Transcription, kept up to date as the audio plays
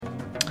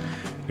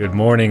Good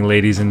morning,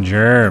 ladies and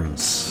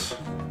germs.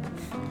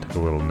 Took a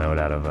little note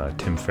out of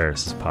Tim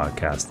Ferriss's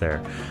podcast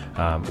there.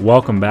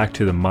 Welcome back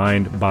to the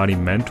Mind Body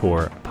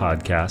Mentor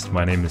podcast.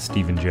 My name is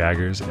Stephen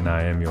Jaggers, and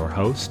I am your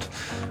host.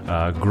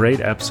 Great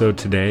episode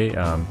today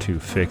to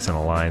fix and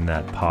align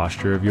that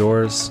posture of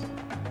yours.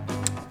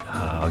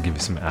 I'll give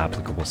you some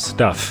applicable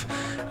stuff.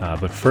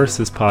 But first,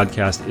 this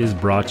podcast is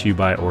brought to you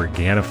by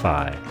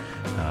Organifi.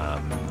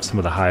 Some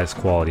of the highest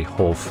quality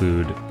whole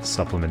food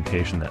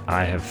supplementation that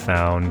I have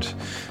found.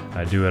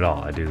 I do it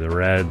all. I do the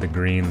red, the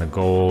green, the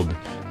gold.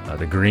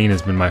 The green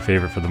has been my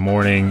favorite for the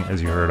morning,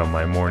 as you heard on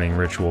my morning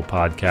ritual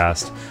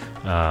podcast.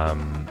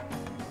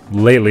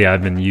 Lately,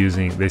 I've been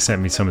using, they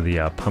sent me some of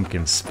the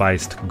pumpkin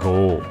spiced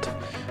gold,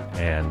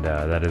 and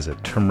that is a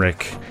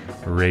turmeric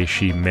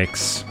reishi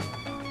mix.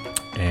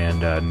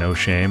 And no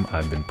shame,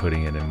 I've been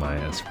putting it in my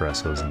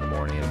espressos in the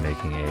morning and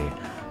making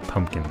a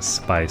pumpkin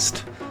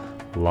spiced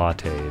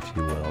latte, if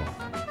you will.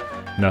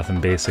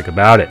 Nothing basic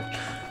about it.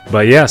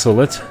 But yeah, so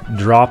let's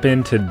drop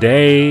in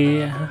today.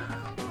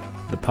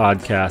 The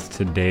podcast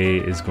today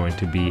is going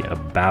to be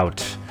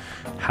about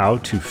how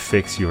to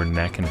fix your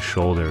neck and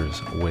shoulders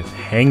with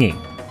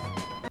hanging.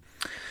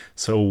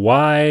 So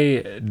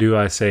why do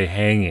I say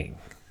hanging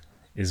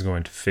is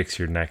going to fix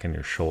your neck and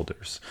your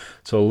shoulders?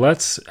 So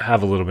let's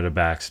have a little bit of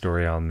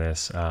backstory on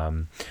this.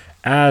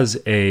 As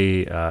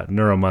a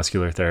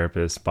neuromuscular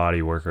therapist,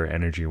 body worker,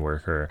 energy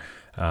worker,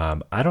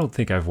 I don't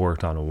think I've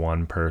worked on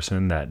one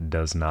person that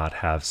does not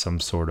have some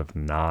sort of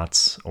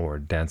knots or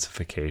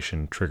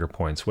densification, trigger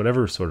points,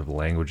 whatever sort of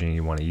languaging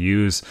you want to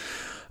use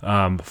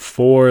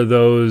for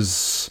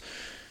those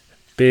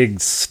big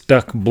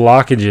stuck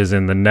blockages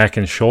in the neck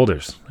and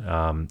shoulders.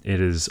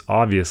 It is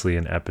obviously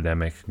an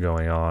epidemic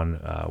going on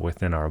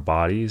within our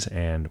bodies,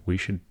 and we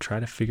should try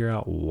to figure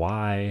out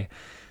why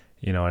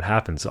it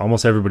happens.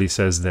 Almost everybody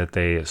says that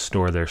they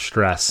store their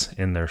stress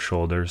in their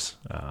shoulders.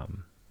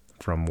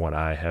 From what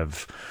I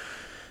have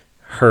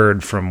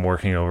heard from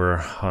working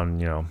over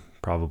on,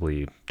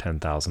 probably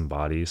 10,000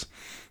 bodies.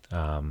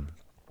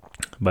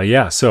 But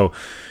yeah,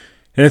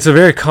 and it's a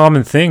very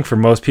common thing for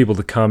most people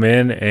to come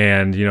in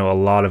and, a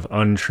lot of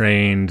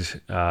untrained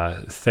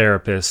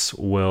therapists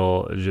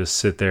will just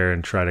sit there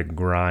and try to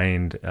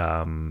grind,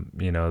 the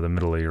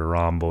middle of your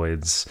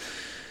rhomboids,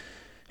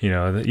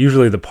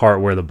 usually the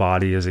part where the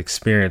body is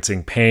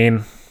experiencing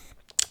pain.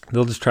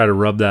 They'll just try to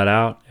rub that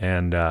out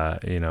and,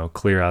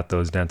 clear out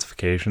those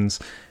densifications.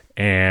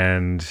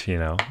 And,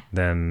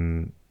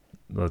 then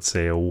let's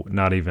say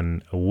not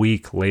even a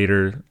week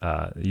later,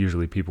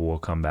 usually people will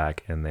come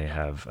back and they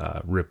have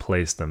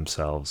replaced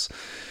themselves.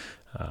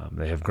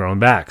 They have grown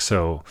back.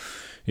 So,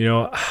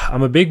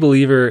 I'm a big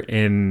believer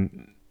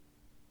in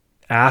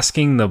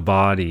asking the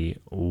body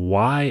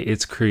why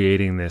it's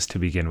creating this to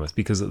begin with,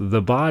 because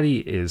the body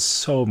is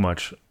so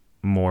much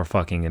more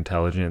fucking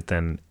intelligent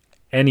than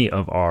any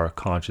of our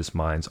conscious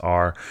minds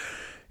are.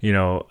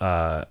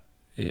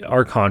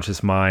 Our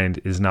conscious mind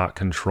is not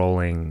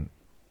controlling,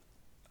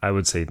 I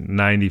would say,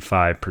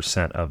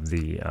 95% of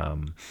the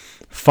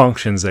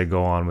functions that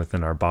go on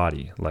within our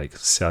body, like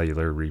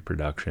cellular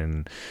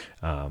reproduction,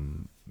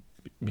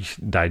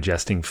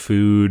 digesting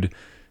food,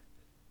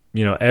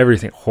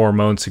 everything,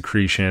 hormone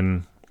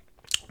secretion,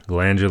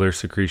 glandular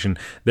secretion.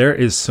 There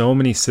is so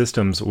many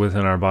systems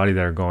within our body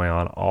that are going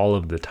on all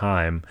of the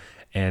time,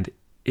 and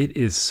it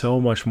is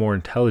so much more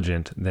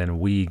intelligent than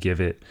we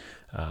give it,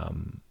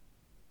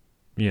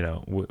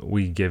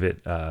 we give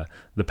it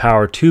the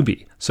power to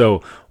be.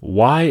 So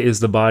why is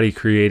the body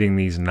creating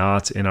these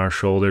knots in our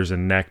shoulders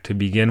and neck to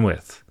begin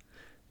with?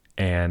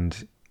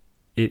 And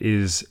it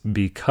is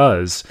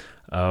because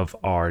of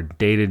our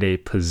day-to-day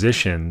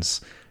positions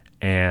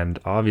and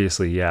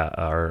obviously,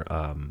 our,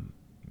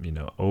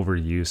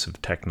 overuse of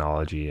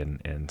technology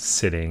and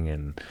sitting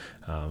and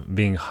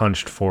being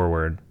hunched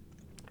forward.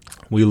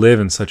 We live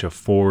in such a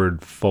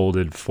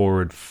forward-folded,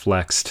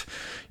 forward-flexed,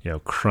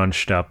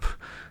 crunched up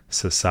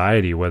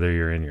society, whether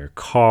you're in your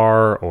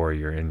car or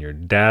you're in your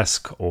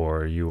desk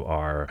or you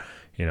are,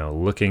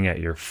 looking at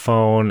your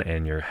phone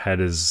and your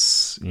head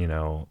is,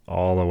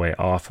 all the way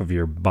off of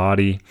your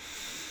body.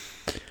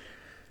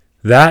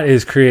 That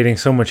is creating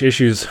so much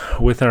issues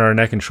within our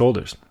neck and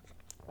shoulders.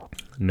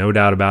 No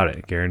doubt about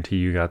it. Guarantee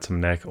you got some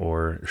neck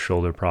or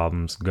shoulder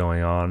problems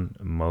going on.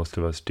 Most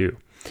of us do.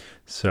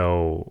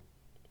 So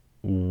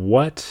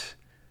why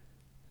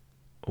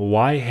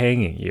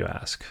hanging, you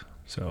ask?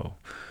 So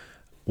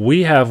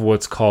we have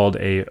what's called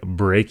a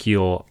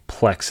brachial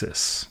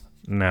plexus.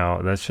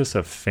 Now, that's just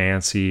a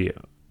fancy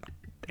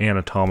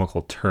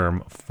anatomical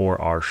term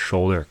for our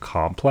shoulder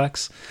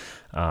complex.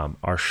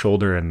 Our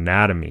shoulder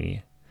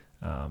anatomy,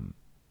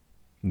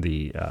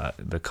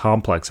 the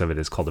complex of it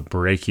is called a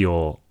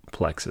brachial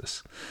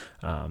plexus,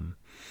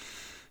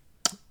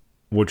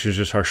 which is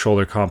just our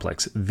shoulder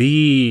complex.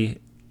 The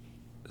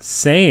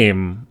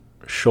same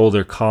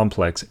shoulder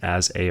complex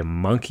as a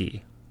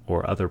monkey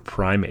or other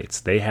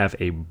primates, they have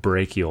a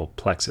brachial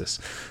plexus.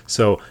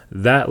 So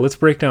let's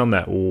break down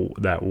that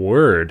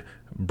word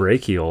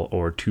brachial,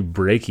 or to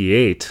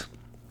brachiate.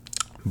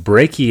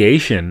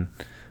 Brachiation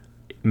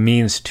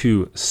means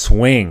to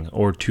swing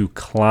or to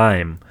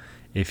climb.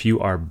 If you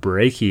are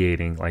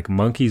brachiating, like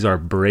monkeys are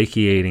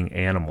brachiating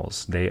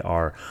animals, they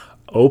are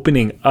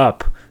opening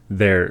up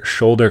their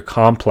shoulder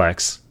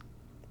complex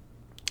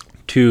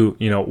to,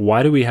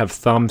 why do we have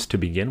thumbs to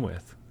begin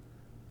with?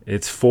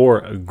 It's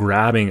for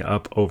grabbing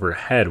up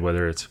overhead,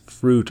 whether it's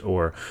fruit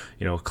or,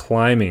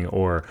 climbing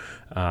or,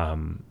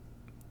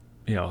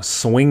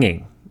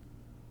 swinging.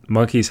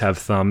 Monkeys have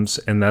thumbs,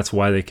 and that's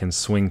why they can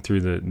swing through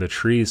the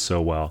trees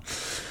so well.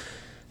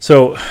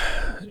 So,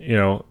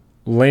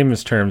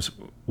 layman's terms,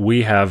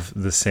 we have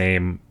the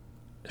same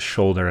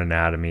shoulder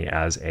anatomy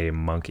as a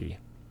monkey.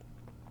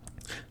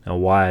 Now,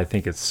 why I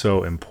think it's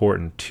so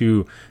important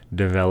to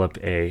develop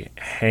a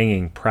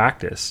hanging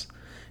practice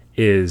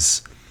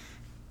is,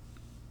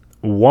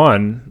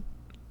 one,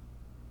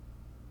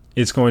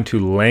 it's going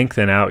to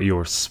lengthen out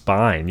your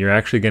spine. You're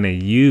actually going to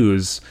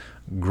use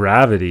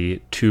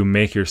gravity to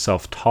make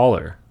yourself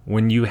taller.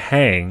 When you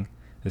hang,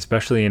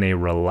 especially in a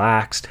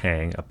relaxed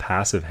hang, a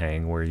passive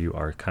hang, where you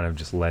are kind of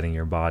just letting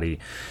your body,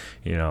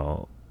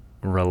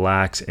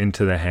 relax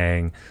into the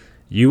hang,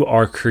 you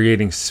are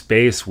creating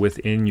space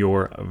within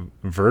your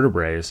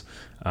vertebrae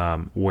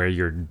where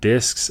your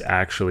discs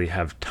actually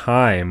have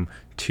time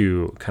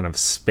to kind of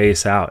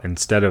space out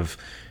instead of,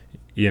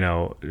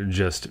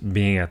 just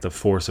being at the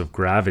force of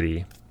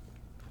gravity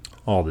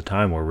all the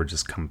time, where we're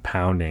just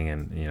compounding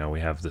and, we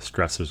have the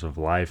stressors of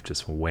life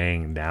just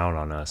weighing down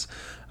on us.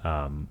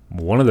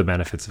 One of the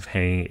benefits of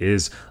hanging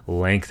is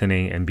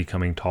lengthening and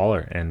becoming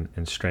taller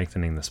and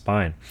strengthening the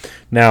spine.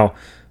 Now,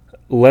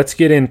 let's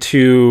get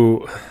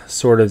into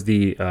sort of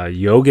the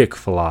yogic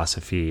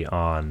philosophy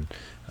on,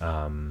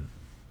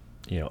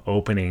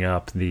 opening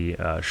up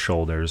the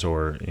shoulders,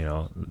 or,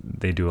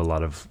 they do a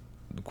lot of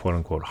quote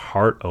unquote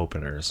heart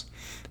openers.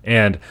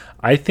 And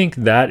I think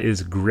that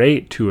is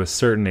great to a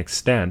certain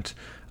extent.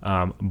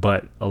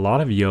 But a lot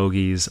of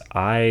yogis,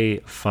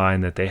 I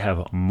find that they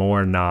have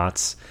more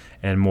knots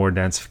and more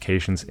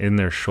densifications in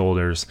their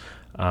shoulders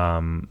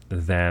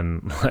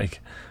than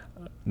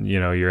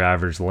your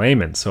average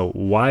layman. So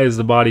why is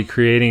the body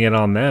creating it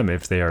on them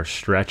if they are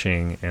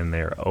stretching and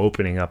they're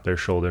opening up their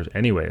shoulders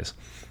anyways?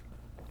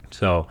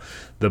 So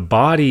the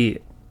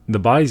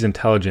body's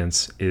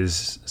intelligence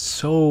is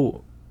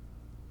so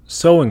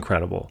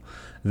incredible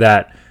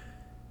that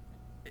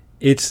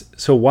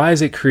so why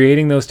is it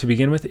creating those to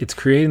begin with? It's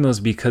creating those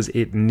because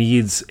it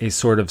needs a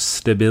sort of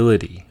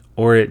stability,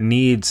 or it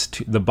needs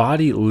to, the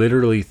body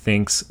literally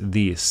thinks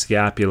the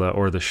scapula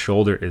or the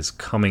shoulder is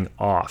coming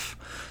off.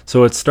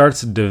 So it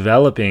starts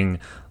developing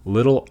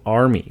little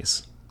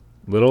armies,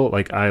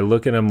 I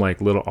look at them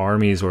like little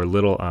armies, or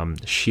little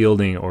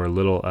shielding, or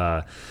little,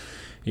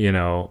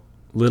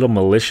 little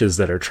militias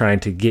that are trying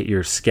to get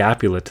your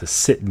scapula to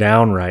sit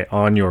down right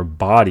on your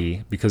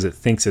body because it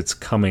thinks it's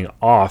coming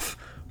off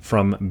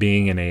from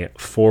being in a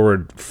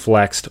forward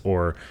flexed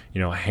or,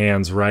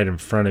 hands right in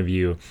front of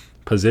you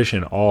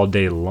position all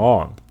day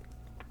long.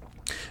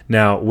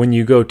 Now, when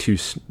you go to,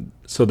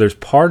 so there's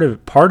part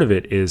of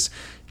it is,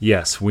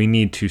 yes, we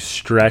need to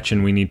stretch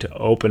and we need to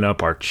open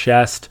up our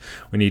chest.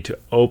 We need to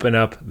open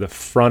up the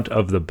front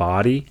of the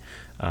body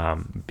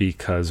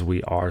because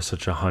we are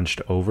such a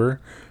hunched over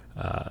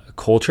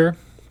culture.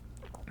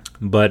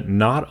 But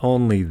not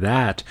only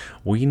that,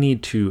 we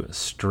need to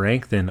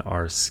strengthen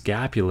our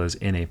scapulas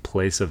in a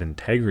place of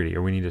integrity,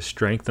 or we need to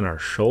strengthen our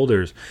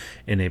shoulders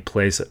in a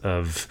place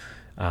of,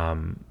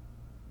 in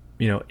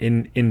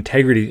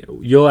integrity.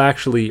 You'll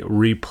actually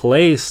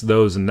replace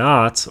those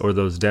knots or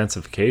those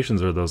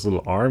densifications or those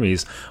little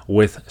armies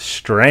with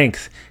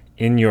strength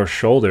in your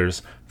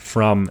shoulders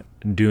from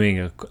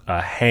doing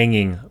a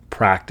hanging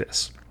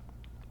practice.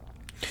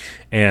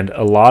 And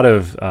a lot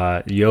of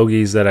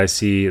yogis that I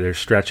see, they're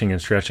stretching and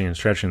stretching and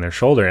stretching their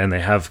shoulder, and they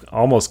have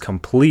almost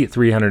complete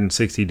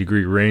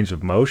 360-degree range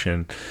of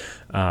motion,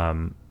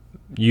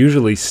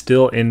 usually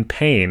still in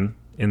pain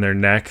in their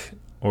neck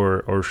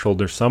or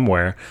shoulder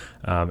somewhere,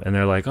 and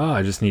they're like,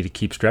 I just need to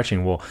keep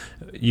stretching. Well,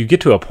 you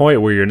get to a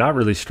point where you're not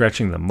really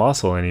stretching the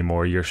muscle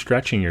anymore. You're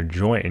stretching your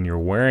joint, and you're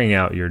wearing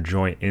out your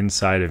joint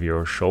inside of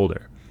your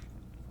shoulder.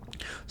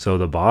 So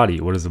the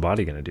body, what is the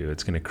body going to do?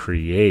 It's going to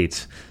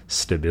create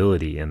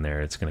stability in there.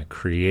 It's going to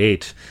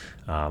create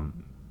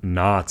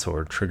knots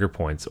or trigger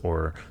points,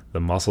 or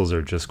the muscles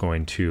are just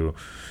going to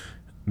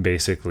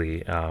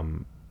basically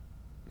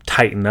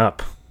tighten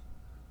up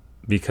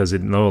because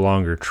it no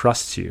longer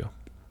trusts you.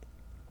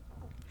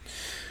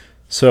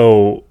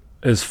 So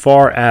as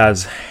far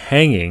as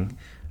hanging,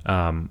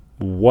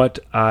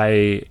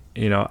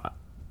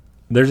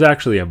 there's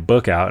actually a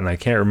book out, and I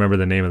can't remember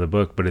the name of the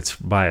book, but it's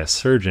by a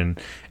surgeon,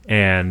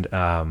 and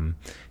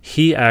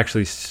he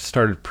actually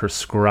started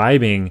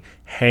prescribing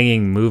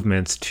hanging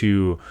movements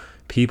to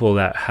people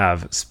that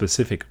have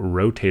specific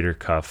rotator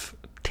cuff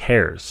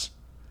tears.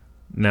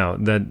 Now,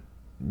 that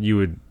you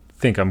would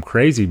think I'm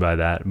crazy by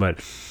that, but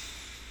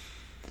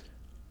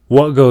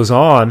what goes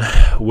on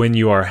when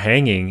you are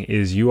hanging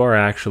is you are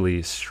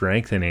actually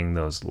strengthening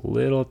those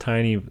little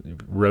tiny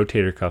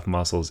rotator cuff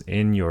muscles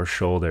in your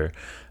shoulder,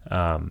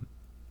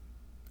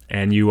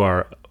 and you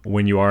are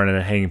when you are in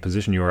a hanging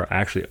position, you are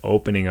actually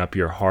opening up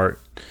your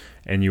heart,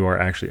 and you are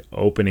actually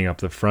opening up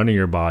the front of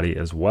your body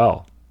as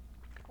well.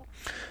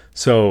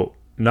 So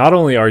not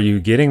only are you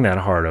getting that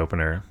heart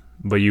opener,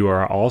 but you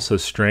are also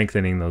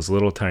strengthening those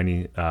little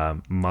tiny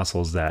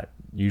muscles that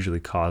usually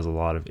cause a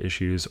lot of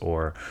issues,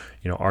 or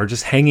are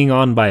just hanging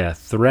on by a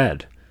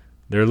thread.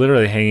 They're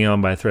literally hanging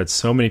on by a thread.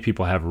 So many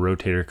people have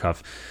rotator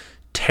cuff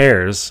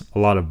tears. A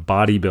lot of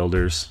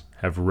bodybuilders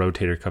have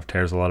rotator cuff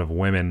tears. A lot of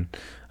women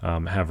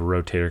have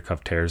rotator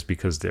cuff tears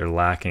because they're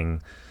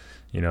lacking.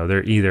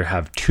 They either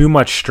have too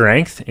much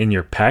strength in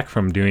your pec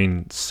from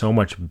doing so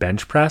much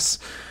bench press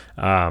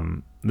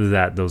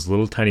that those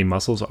little tiny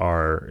muscles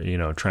are,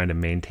 trying to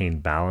maintain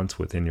balance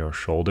within your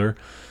shoulder,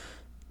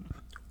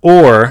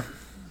 or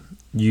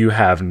you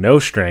have no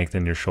strength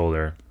in your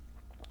shoulder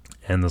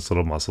and those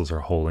little muscles are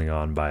holding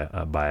on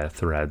by a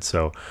thread.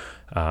 So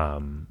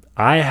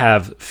I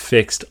have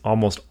fixed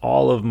almost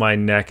all of my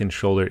neck and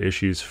shoulder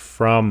issues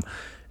from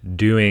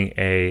doing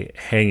a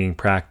hanging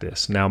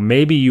practice. Now,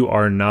 maybe you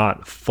are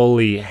not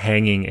fully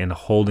hanging and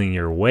holding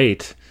your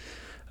weight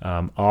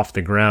off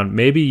the ground.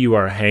 Maybe you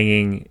are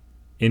hanging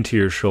into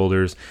your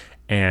shoulders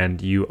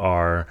and you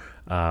are,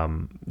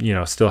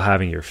 still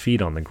having your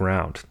feet on the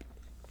ground.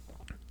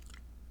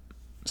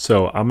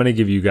 So I'm going to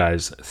give you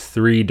guys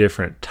 3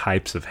 different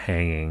types of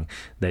hanging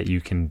that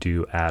you can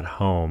do at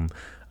home.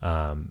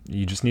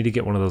 You just need to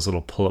get one of those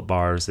little pull-up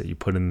bars that you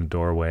put in the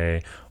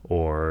doorway,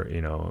 or,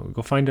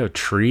 go find a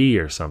tree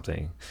or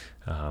something.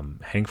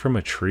 Hang from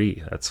a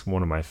tree. That's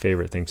one of my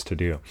favorite things to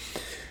do.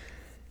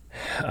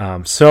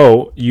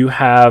 So you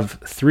have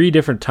 3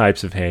 different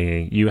types of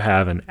hanging. You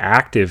have an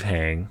active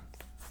hang,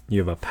 you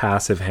have a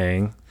passive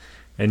hang,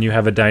 and you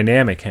have a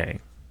dynamic hang.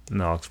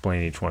 And I'll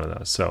explain each one of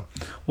those. So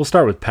we'll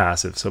start with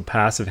passive. So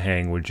passive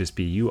hang would just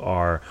be you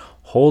are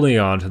holding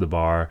on to the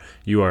bar.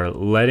 You are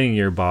letting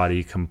your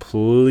body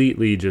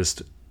completely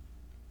just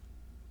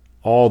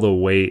all the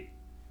weight,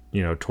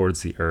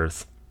 towards the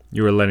earth.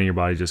 You are letting your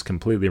body just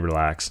completely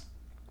relax.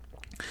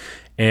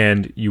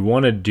 And you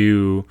want to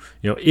do,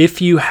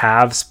 if you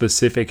have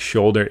specific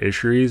shoulder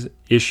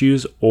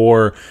issues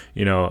or,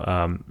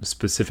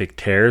 specific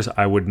tears,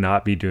 I would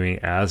not be doing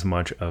as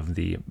much of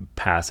the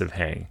passive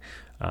hang.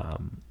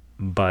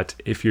 But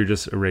if you're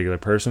just a regular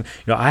person,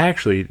 I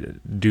actually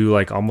do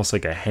almost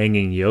like a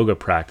hanging yoga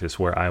practice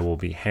where I will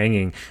be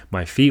hanging,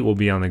 my feet will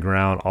be on the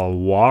ground. I'll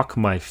walk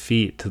my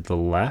feet to the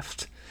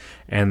left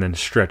and then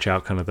stretch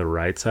out kind of the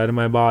right side of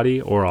my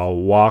body, or I'll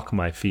walk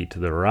my feet to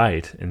the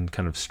right and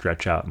kind of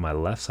stretch out my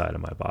left side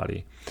of my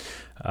body.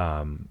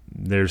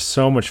 There's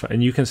so much fun,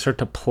 and you can start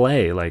to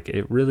play.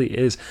 It really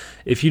is.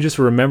 If you just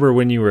remember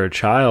when you were a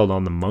child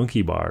on the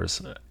monkey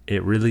bars,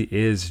 it really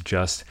is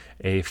just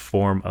a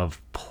form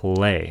of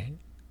play.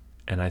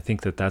 And I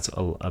think that that's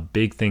a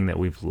big thing that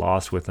we've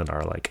lost within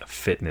our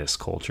fitness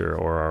culture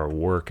or our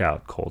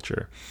workout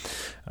culture.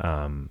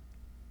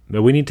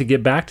 But we need to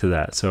get back to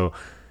that. So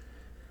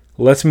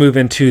let's move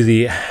into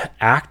the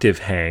active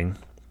hang.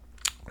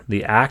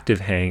 The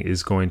active hang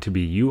is going to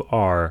be you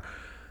are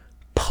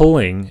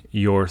pulling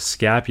your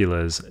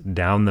scapulas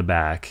down the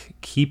back,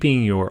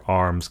 keeping your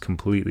arms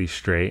completely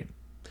straight.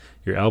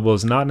 Your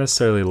elbows not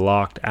necessarily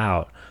locked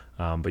out,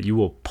 but you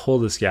will pull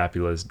the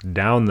scapulas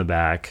down the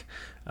back,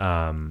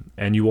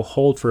 and you will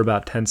hold for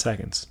about 10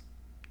 seconds.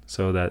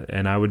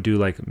 And I would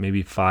do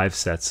maybe 5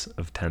 sets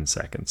of 10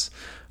 seconds,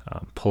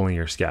 pulling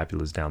your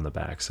scapulas down the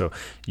back. So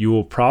you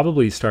will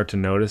probably start to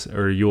notice,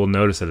 or you will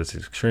notice that it's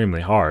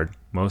extremely hard,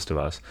 most of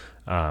us,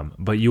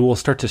 but you will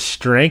start to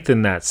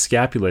strengthen that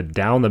scapula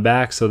down the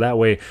back, so that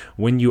way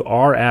when you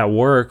are at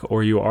work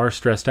or you are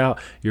stressed out,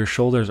 your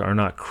shoulders are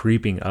not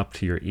creeping up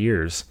to your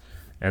ears,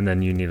 and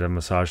then you need a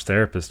massage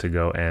therapist to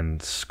go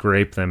and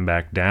scrape them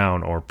back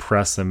down or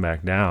press them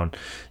back down.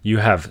 You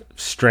have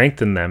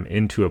strengthened them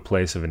into a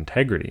place of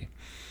integrity.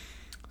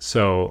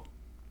 So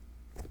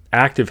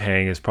active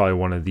hang is probably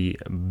one of the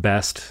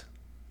best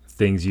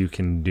things you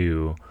can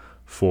do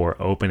for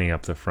opening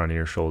up the front of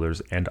your shoulders,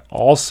 and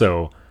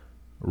also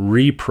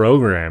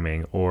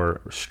reprogramming or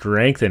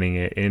strengthening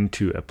it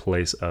into a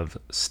place of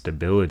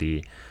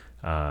stability.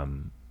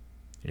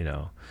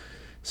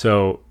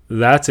 So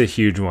that's a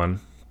huge one.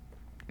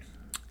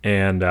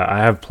 And I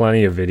have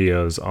plenty of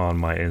videos on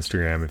my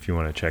Instagram if you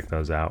want to check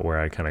those out, where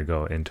I kind of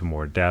go into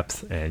more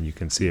depth, and you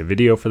can see a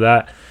video for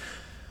that.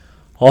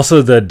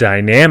 Also, the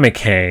dynamic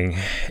hang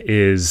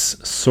is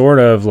sort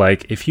of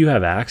like if you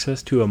have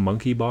access to a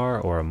monkey bar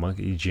or a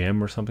monkey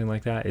gym or something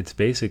like that, it's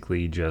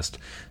basically just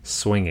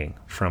swinging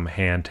from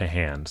hand to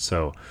hand.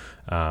 So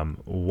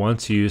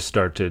once you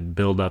start to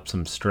build up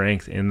some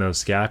strength in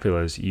those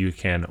scapulas, you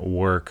can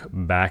work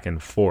back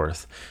and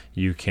forth.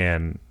 You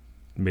can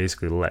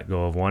basically let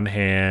go of one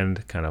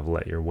hand, kind of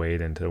let your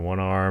weight into one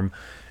arm,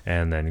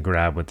 and then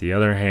grab with the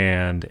other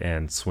hand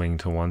and swing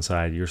to one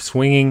side. You're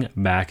swinging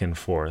back and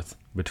forth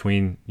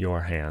between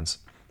your hands.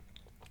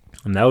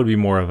 And that would be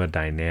more of a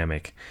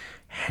dynamic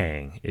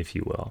hang, if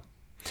you will.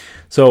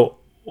 So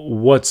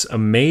what's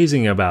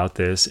amazing about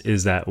this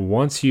is that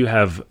once you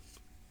have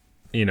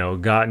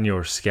gotten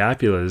your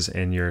scapulas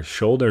and your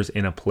shoulders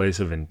in a place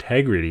of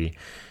integrity,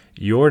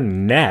 your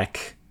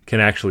neck can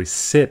actually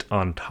sit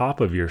on top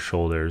of your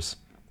shoulders.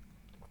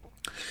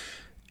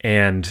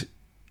 And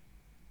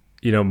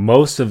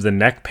most of the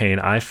neck pain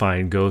I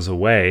find goes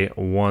away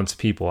once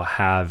people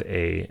have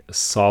a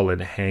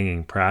solid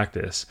hanging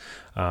practice,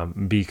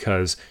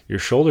 because your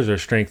shoulders are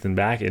strengthened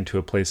back into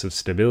a place of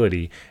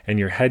stability, and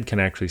your head can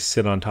actually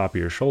sit on top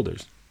of your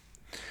shoulders.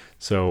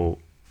 So,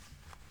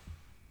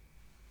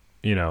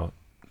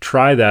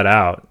 try that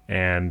out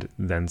and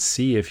then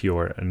see if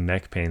your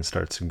neck pain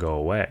starts to go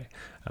away.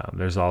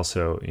 There's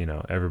also,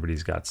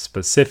 everybody's got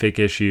specific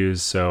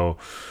issues. So,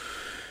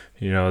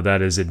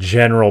 that is a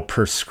general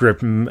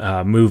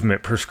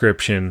movement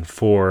prescription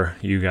for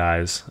you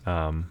guys.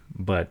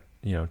 But,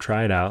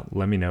 try it out.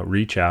 Let me know.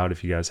 Reach out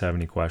if you guys have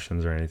any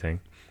questions or anything.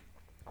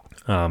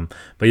 But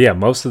yeah,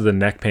 most of the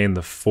neck pain,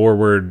 the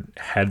forward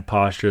head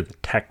posture, the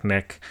tech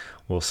neck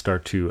will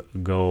start to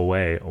go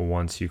away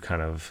once you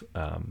kind of,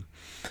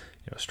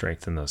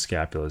 strengthen those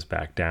scapulas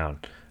back down.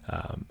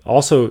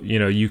 Also,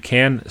 you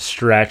can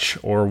stretch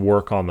or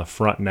work on the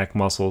front neck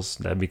muscles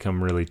that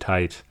become really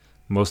tight.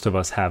 Most of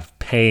us have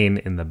pain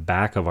in the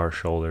back of our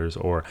shoulders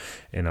or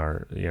in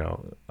our,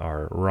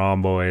 our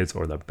rhomboids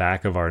or the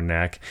back of our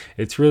neck.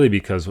 It's really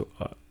because,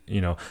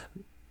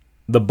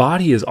 the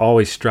body is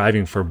always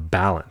striving for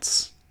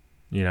balance.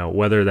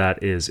 Whether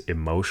that is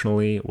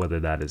emotionally, whether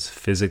that is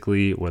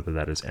physically, whether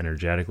that is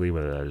energetically,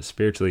 whether that is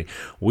spiritually,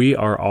 we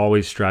are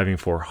always striving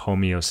for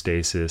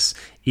homeostasis,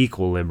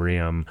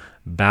 equilibrium,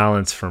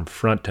 balance from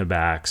front to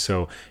back.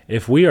 So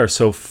if we are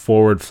so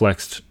forward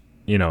flexed,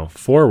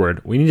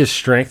 forward, we need to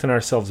strengthen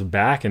ourselves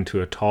back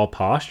into a tall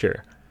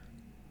posture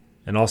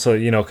and also,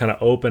 kind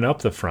of open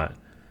up the front.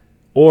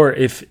 Or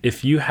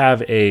if you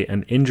have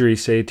an injury,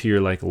 say to your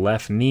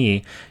left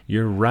knee,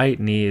 your right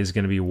knee is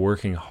going to be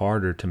working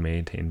harder to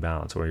maintain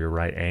balance, or your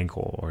right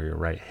ankle or your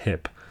right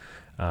hip.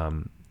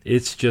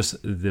 It's just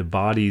the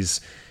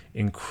body's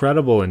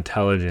incredible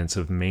intelligence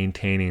of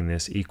maintaining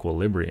this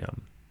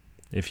equilibrium.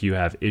 If you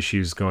have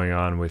issues going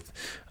on with,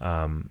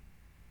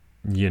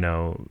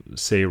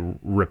 say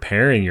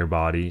repairing your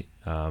body,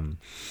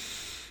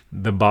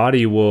 the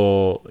body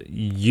will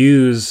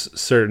use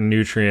certain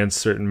nutrients,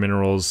 certain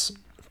minerals,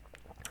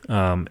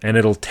 and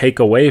it'll take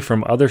away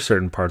from other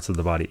certain parts of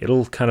the body.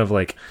 It'll kind of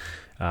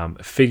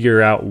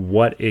figure out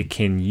what it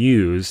can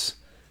use.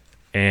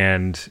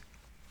 And,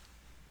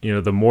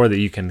 the more that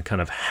you can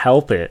kind of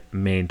help it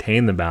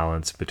maintain the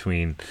balance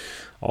between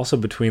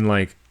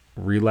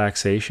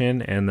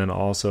relaxation and then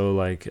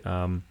also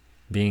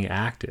being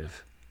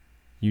active.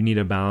 You need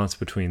a balance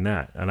between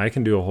that. And I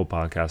can do a whole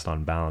podcast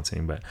on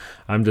balancing, but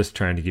I'm just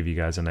trying to give you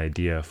guys an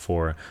idea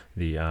for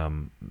the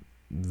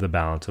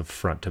balance of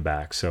front to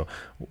back. So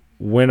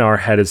when our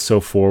head is so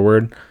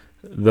forward,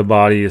 the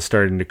body is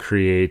starting to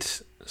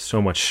create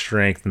so much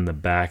strength in the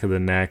back of the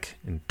neck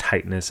and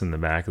tightness in the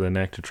back of the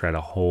neck to try to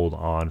hold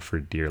on for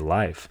dear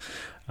life.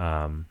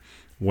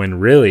 When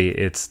really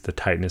it's the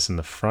tightness in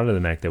the front of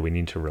the neck that we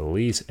need to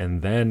release,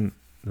 and then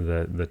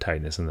the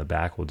tightness in the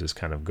back will just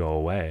kind of go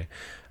away.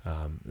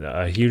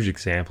 A huge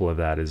example of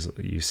that is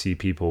you see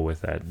people with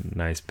that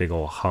nice big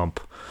old hump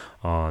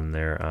on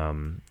their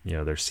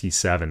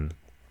C7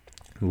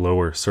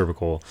 lower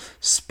cervical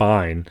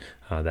spine,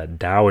 that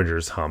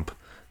dowager's hump.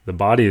 The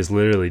body is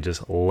literally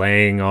just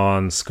laying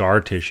on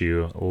scar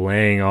tissue,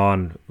 laying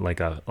on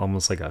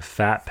almost like a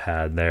fat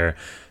pad there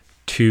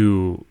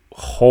to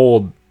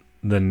hold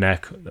the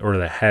neck or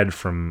the head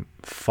from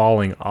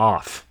falling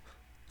off,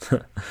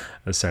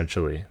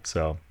 essentially.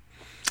 So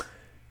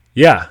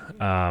yeah,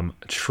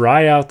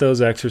 try out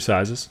those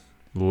exercises.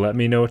 Let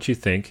me know what you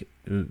think.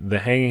 The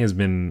hanging has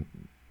been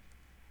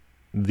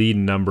the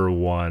number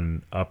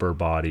one upper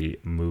body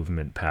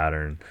movement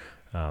pattern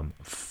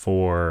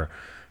for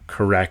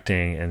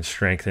correcting and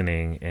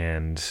strengthening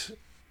and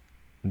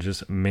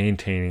just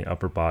maintaining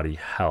upper body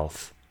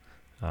health.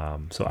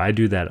 So I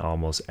do that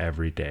almost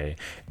every day.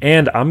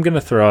 And I'm going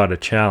to throw out a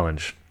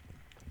challenge.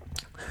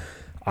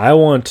 I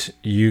want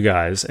you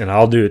guys, and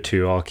I'll do it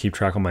too, I'll keep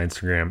track on my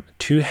Instagram,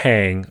 to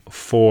hang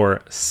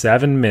for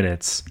 7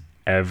 minutes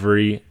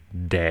every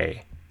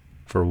day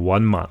for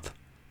 1 month.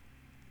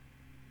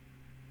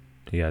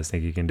 You guys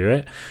think you can do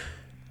it?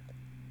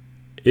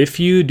 If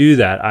you do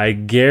that, I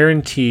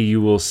guarantee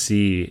you will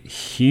see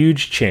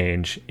huge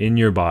change in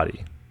your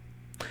body.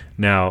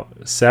 Now,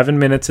 7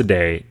 minutes a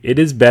day, it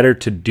is better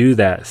to do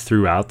that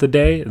throughout the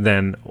day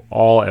than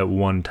all at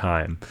one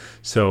time.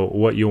 So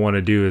what you want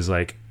to do is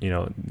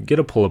get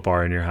a pull-up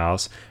bar in your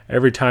house.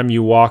 Every time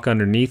you walk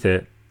underneath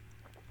it,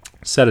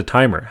 set a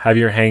timer. Have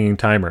your hanging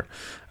timer.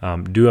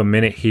 Do a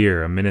minute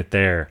here, a minute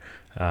there.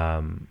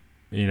 And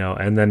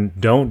then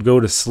don't go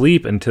to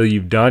sleep until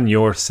you've done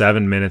your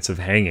 7 minutes of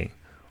hanging,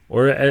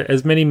 or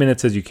as many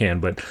minutes as you can.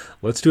 But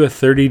let's do a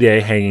 30-day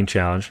hanging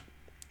challenge.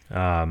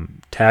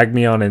 Tag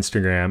me on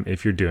Instagram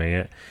if you're doing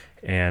it,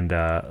 and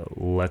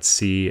let's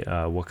see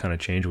what kind of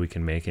change we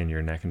can make in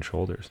your neck and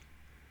shoulders.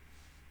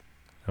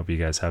 Hope you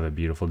guys have a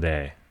beautiful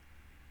day.